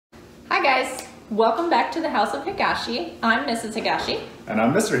Hi guys, welcome back to the House of Higashi. I'm Mrs. Higashi. And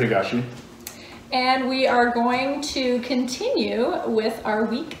I'm Mr. Higashi. And we are going to continue with our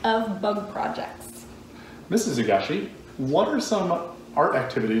week of bug projects. Mrs. Higashi, what are some art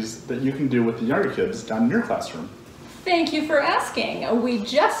activities that you can do with the younger kids down in your classroom? Thank you for asking. We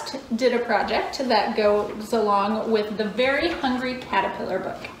just did a project that goes along with the Very Hungry Caterpillar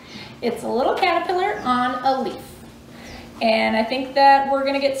book. It's a little caterpillar on a leaf. And I think that we're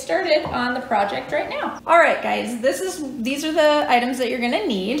gonna get started on the project right now. All right, guys, these are the items that you're gonna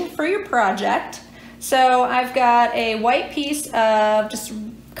need for your project. So I've got a white piece of just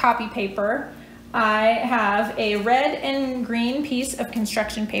copy paper. I have a red and green piece of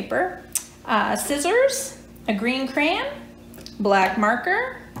construction paper, scissors, a green crayon, black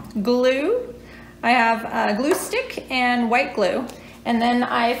marker, glue. I have a glue stick and white glue. And then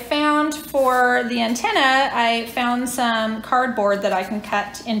I found for the antenna, I found some cardboard that I can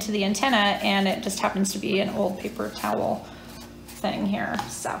cut into the antenna, and it just happens to be an old paper towel thing here.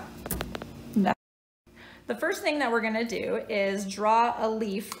 So the first thing that we're gonna do is draw a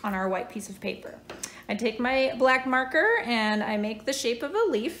leaf on our white piece of paper. I take my black marker and I make the shape of a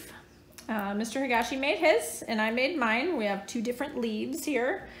leaf. Mr. Higashi made his and I made mine. We have two different leaves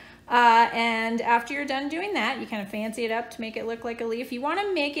here. And after you're done doing that, you kind of fancy it up to make it look like a leaf. You want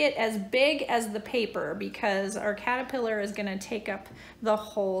to make it as big as the paper because our caterpillar is going to take up the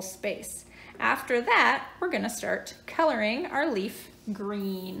whole space. After that, we're going to start coloring our leaf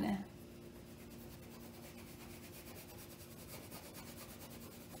green.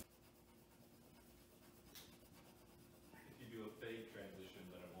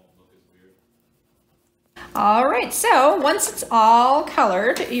 All right, so once it's all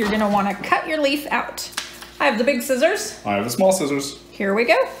colored, you're gonna wanna cut your leaf out. I have the big scissors. I have the small scissors. Here we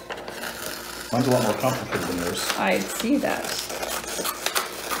go. Mine's a lot more complicated than yours. I see that.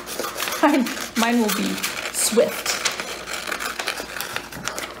 Mine will be swift.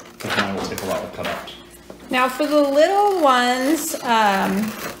 Because mine will take a while to cut out. Now for the little ones,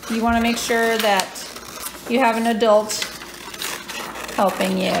 you wanna make sure that you have an adult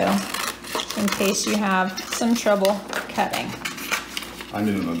helping you, in case you have some trouble cutting. I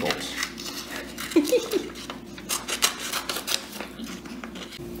need an adult.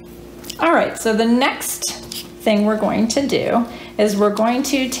 All right, so the next thing we're going to do is we're going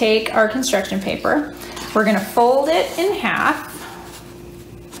to take our construction paper. We're gonna fold it in half.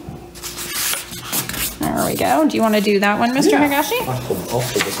 There we go. Do you wanna do that one, Mr. Higashi? I'll fold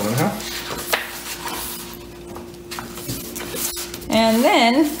this one in half. And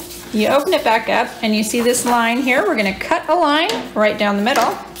then you open it back up and you see this line here. We're gonna cut a line right down the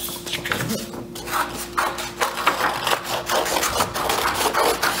middle.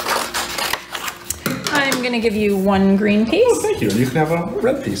 I'm gonna give you one green piece. Oh, thank you. And you can have a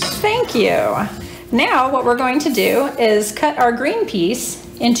red piece. Thank you. Now what we're going to do is cut our green piece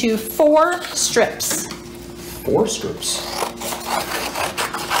into 4 strips. 4 strips.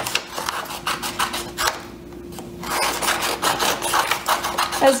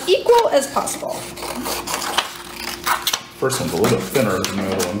 As equal as possible. First one's a little bit thinner than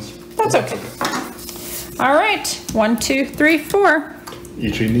the other ones. That's okay. All right, 1, 2, 3, 4.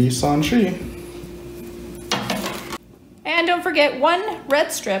 Ichi ni san shi. And don't forget 1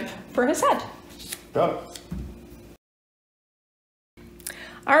 red strip for his head. Got it.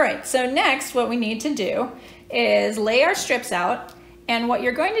 All right, so next what we need to do is lay our strips out. And what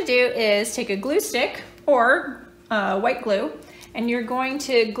you're going to do is take a glue stick or white glue, and you're going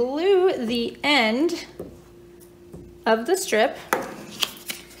to glue the end of the strip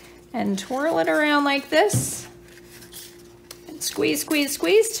and twirl it around like this and squeeze, squeeze,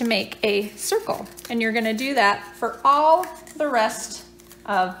 squeeze to make a circle. And you're gonna do that for all the rest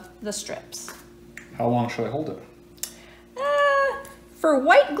of the strips. How long should I hold it? For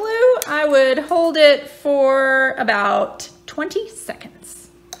white glue, I would hold it for about 20 seconds.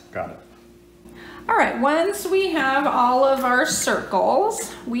 Got it. All right, once we have all of our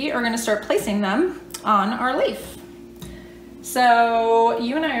circles, we are gonna start placing them on our leaf. So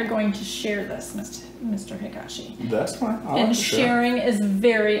you and I are going to share this, Mr. Higashi. That's fine. And sharing is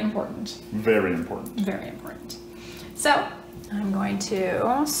very important. Very important. Very important. So I'm going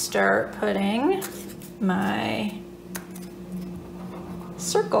to start putting my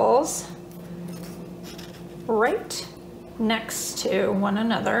circles right next to one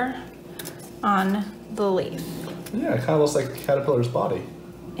another on the leaf. Yeah, it kind of looks like a caterpillar's body.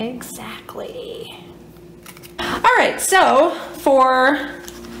 Exactly. All right, so for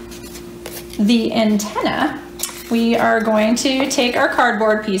the antenna, we are going to take our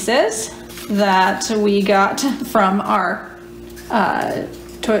cardboard pieces that we got from our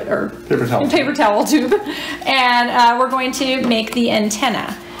paper towel tube, and we're going to make the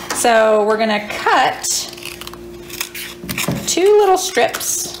antenna. So we're gonna cut 2 little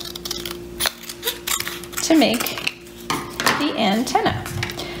strips to make the antenna.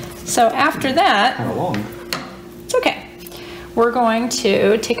 So after that, Kind of long. it's okay. We're going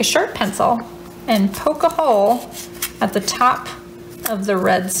to take a sharp pencil and poke a hole at the top of the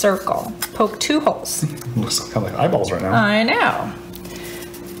red circle. Poke 2 holes. Looks kind of like eyeballs right now. I know.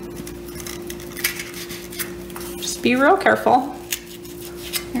 Just be real careful.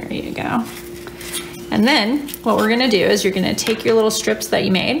 There you go. And then what we're gonna do is you're gonna take your little strips that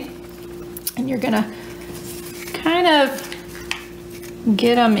you made and you're gonna kind of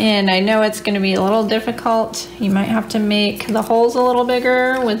get them in. I know it's gonna be a little difficult. You might have to make the holes a little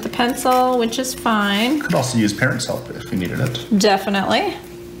bigger with the pencil, which is fine. Could also use parents' help if you needed it. Definitely.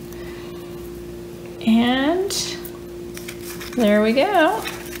 And there we go.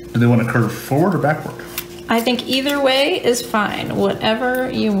 Do they want to curve forward or backward? I think either way is fine, whatever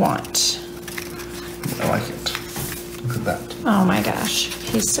you want. I like it. Look at that. Oh my gosh,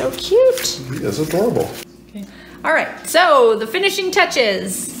 he's so cute. He is adorable. Okay. All right, so the finishing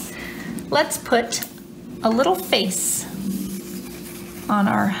touches. Let's put a little face on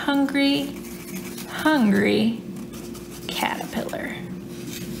our hungry caterpillar.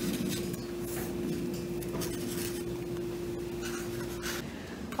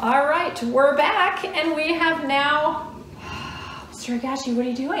 All right, we're back, and we have now, Mr. Higashi, what are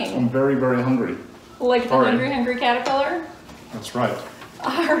you doing? I'm very, very hungry. Like the hungry caterpillar? That's right.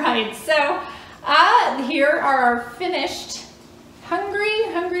 All right, so here are our finished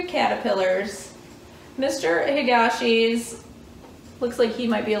hungry caterpillars. Mr. Higashi's looks like he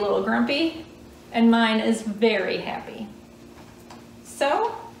might be a little grumpy, and mine is very happy.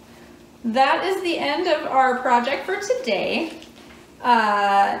 So that is the end of our project for today.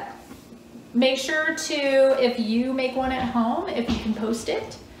 Make sure to, if you make one at home, if you can post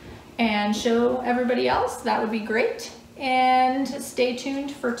it and show everybody else, that would be great. And stay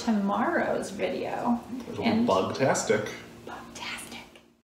tuned for tomorrow's video. It'll be bug-tastic.